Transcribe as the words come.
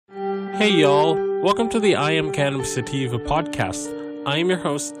Hey y'all, welcome to the I Am Cannabis Sativa podcast. I am your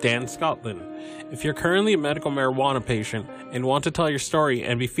host, Dan Scotland. If you're currently a medical marijuana patient and want to tell your story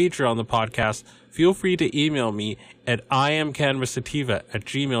and be featured on the podcast, feel free to email me at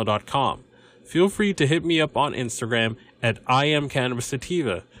iamcannabissativa@gmail.com. Feel free to hit me up on Instagram at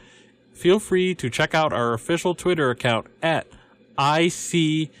iamcannabissativa. Feel free to check out our official Twitter account at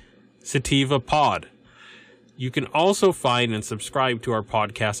ICSativaPod. You can also find and subscribe to our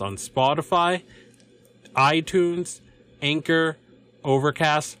podcast on Spotify, iTunes, Anchor,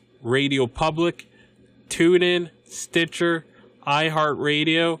 Overcast, Radio Public, TuneIn, Stitcher,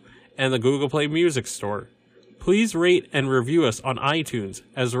 iHeartRadio, and the Google Play Music Store. Please rate and review us on iTunes,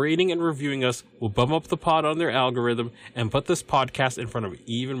 as rating and reviewing us will bump up the pod on their algorithm and put this podcast in front of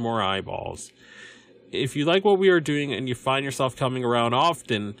even more eyeballs. If you like what we are doing and you find yourself coming around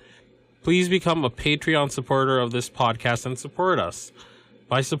often, please become a Patreon supporter of this podcast and support us.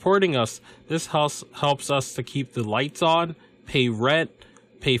 By supporting us, this helps us to keep the lights on, pay rent,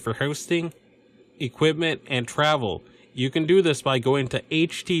 pay for hosting, equipment, and travel. You can do this by going to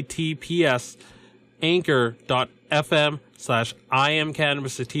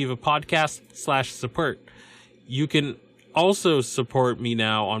https://anchor.fm/iamcannabissativapodcast/support. You can also support me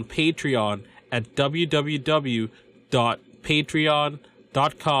now on Patreon at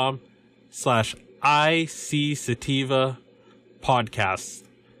www.patreon.com/ICSativa podcast.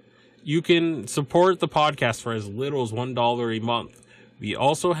 You can support the podcast for as little as $1 a month. We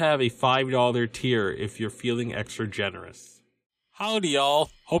also have a $5 tier if you're feeling extra generous. Howdy y'all,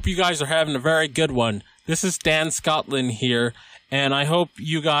 hope you guys are having a very good one. This is Dan Scotland here, and I hope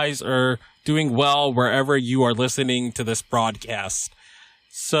you guys are doing well wherever you are listening to this broadcast.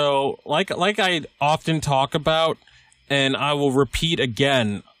 So, like I often talk about, and I will repeat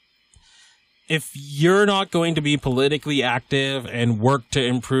again, if you're not going to be politically active and work to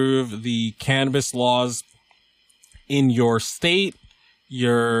improve the cannabis laws in your state,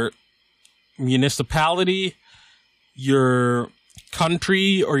 your municipality, your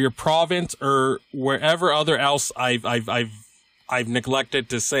country, or your province, or wherever other else I've neglected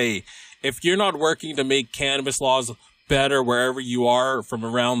to say, if you're not working to make cannabis laws better wherever you are from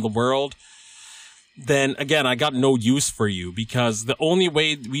around the world, then again, I got no use for you, because the only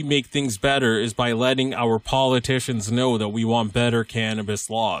way we make things better is by letting our politicians know that we want better cannabis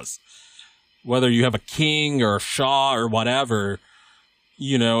laws. Whether you have a king or a shah or whatever,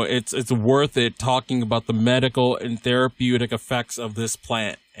 you know, it's worth it talking about the medical and therapeutic effects of this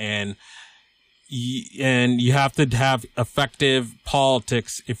plant. And you have to have effective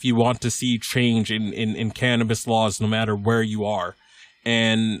politics if you want to see change in cannabis laws, no matter where you are.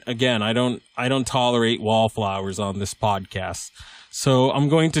 And again, I don't tolerate wallflowers on this podcast. So I'm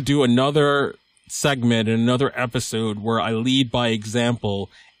going to do another segment, another episode where I lead by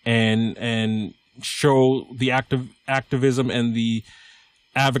example and show the activism and the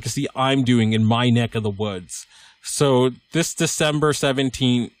advocacy I'm doing in my neck of the woods. So this December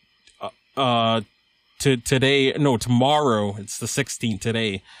 17th, tomorrow, it's the 16th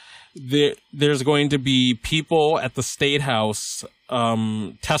today, there's going to be people at the State House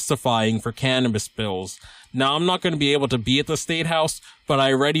testifying for cannabis bills. Now, I'm not going to be able to be at the State House, but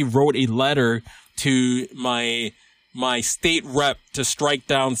I already wrote a letter to my state rep to strike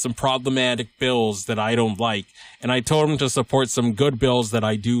down some problematic bills that I don't like. And I told him to support some good bills that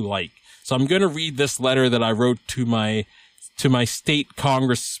I do like. So I'm going to read this letter that I wrote to my state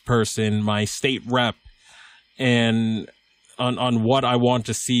congressperson, my state rep, and on what I want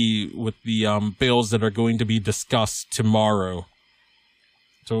to see with the bills that are going to be discussed tomorrow.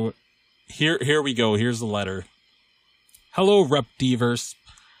 So here we go. Here's the letter. Hello, Rep Devers.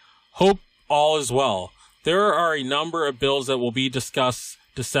 Hope all is well. There are a number of bills that will be discussed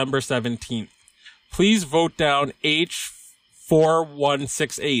December 17th. Please vote down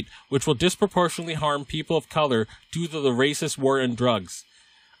H4168, which will disproportionately harm people of color due to the racist war on drugs.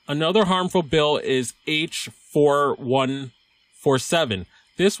 Another harmful bill is H4147.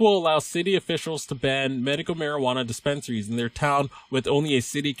 This will allow city officials to ban medical marijuana dispensaries in their town with only a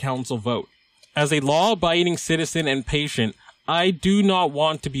city council vote. As a law-abiding citizen and patient, I do not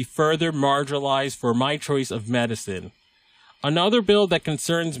want to be further marginalized for my choice of medicine. Another bill that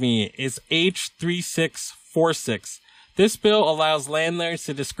concerns me is H3646. This bill allows landlords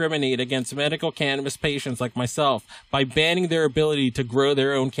to discriminate against medical cannabis patients like myself by banning their ability to grow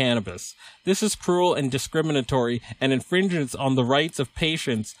their own cannabis. This is cruel and discriminatory and infringes on the rights of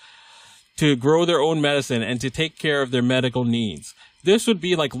patients to grow their own medicine and to take care of their medical needs. This would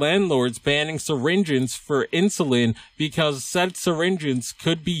be like landlords banning syringes for insulin because said syringes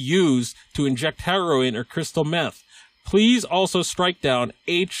could be used to inject heroin or crystal meth. Please also strike down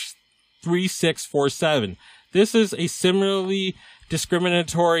 3647. This is a similarly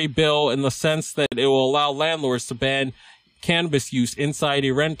discriminatory bill in the sense that it will allow landlords to ban cannabis use inside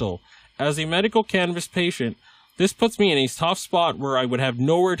a rental. As a medical cannabis patient, this puts me in a tough spot where I would have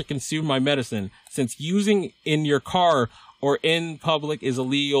nowhere to consume my medicine, since using in your car or in public is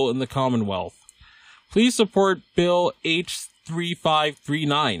illegal in the Commonwealth. Please support Bill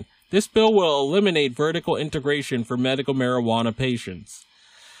H3539. This bill will eliminate vertical integration for medical marijuana patients.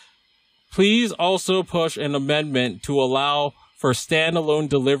 Please also push an amendment to allow for standalone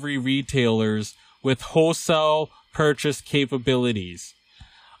delivery retailers with wholesale purchase capabilities.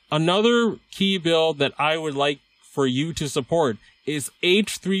 Another key bill that I would like for you to support is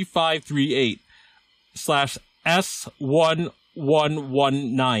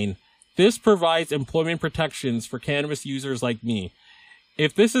H3538/S1119. This provides employment protections for cannabis users like me.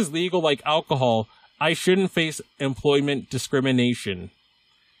 If this is legal like alcohol, I shouldn't face employment discrimination.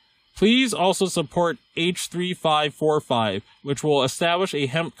 Please also support H3545, which will establish a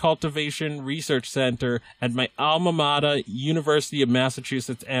hemp cultivation research center at my alma mater, University of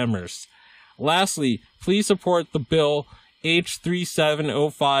Massachusetts Amherst. Lastly, please support the bill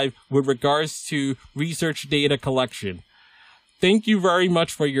H3705 with regards to research data collection. Thank you very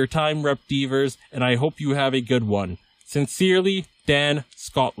much for your time, Rep. Devers, and I hope you have a good one. Sincerely, Dan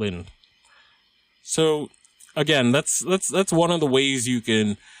Scotland. So, again, that's one of the ways you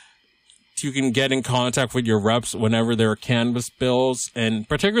can get in contact with your reps whenever there are cannabis bills, and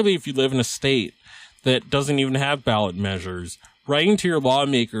particularly if you live in a state that doesn't even have ballot measures. Writing to your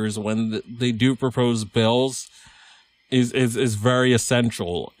lawmakers when they do propose bills is very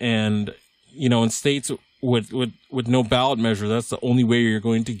essential. And, you know, in states with no ballot measure, that's the only way you're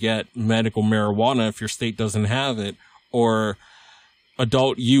going to get medical marijuana if your state doesn't have it, or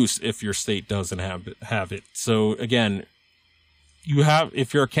adult use if your state doesn't have it. So again,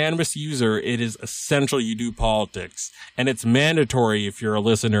 if you're a cannabis user, it is essential you do politics, and it's mandatory if you're a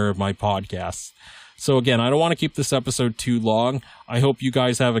listener of my podcast. So again, I don't want to keep this episode too long. I hope you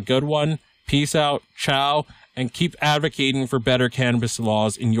guys have a good one. Peace out, ciao, and keep advocating for better cannabis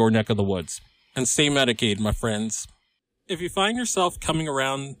laws in your neck of the woods. And stay medicated, my friends. If you find yourself coming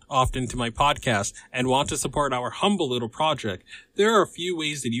around often to my podcast and want to support our humble little project, there are a few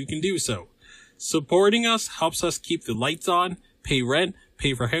ways that you can do so. Supporting us helps us keep the lights on, pay rent,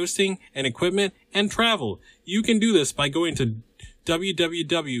 pay for hosting and equipment, and travel. You can do this by going to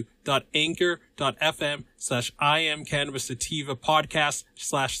www.anchor.fm/IamCannabisSativa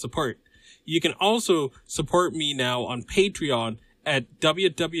podcast/support. You can also support me now on Patreon at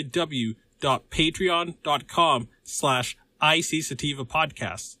www.patreon.com/ICSativa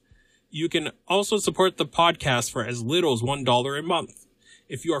podcast. You can also support the podcast for as little as $1 a month.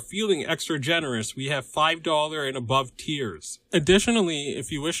 If you are feeling extra generous, we have $5 and above tiers. Additionally,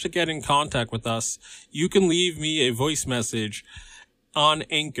 if you wish to get in contact with us, you can leave me a voice message on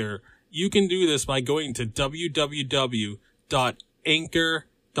Anchor. You can do this by going to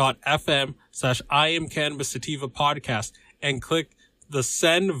www.anchor.fm/IamCannabisSativa podcast and click the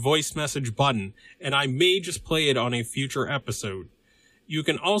send voice message button, and I may just play it on a future episode. You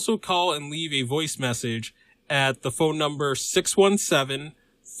can also call and leave a voice message at the phone number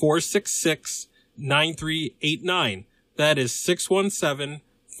 617-466-9389. That is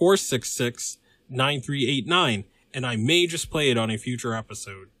 617-466-9389, and I may just play it on a future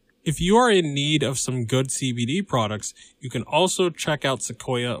episode. If you are in need of some good CBD products, you can also check out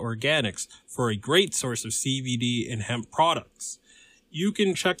Sequoia Organics for a great source of CBD and hemp products. You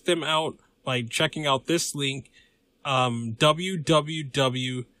can check them out by checking out this link,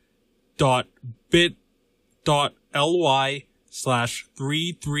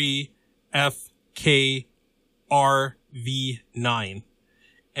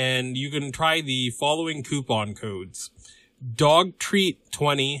 And you can try the following coupon codes: Dog Treat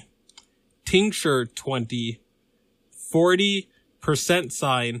 20, Tincture 20,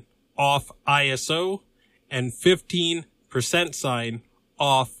 40% off ISO, and 15%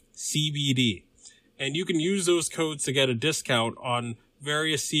 off CBD. And you can use those codes to get a discount on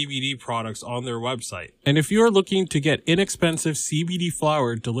various CBD products on their website. And if you are looking to get inexpensive CBD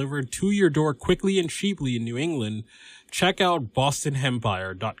flower delivered to your door quickly and cheaply in New England, check out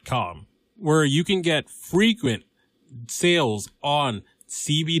BostonHempire.com, where you can get frequent sales on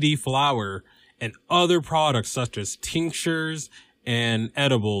CBD flower and other products such as tinctures and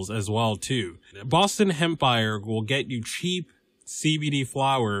edibles as well too. Boston Hempire will get you cheap CBD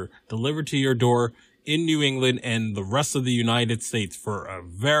flower delivered to your door in New England and the rest of the United States for a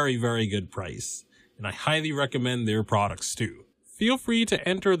very, very good price. And I highly recommend their products too. Feel free to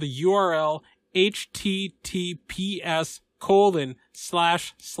enter the URL https://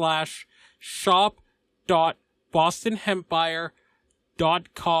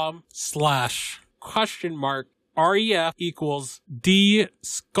 shop.bostonhempire.com/ref equals D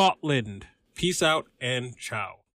Scotland. Peace out and ciao.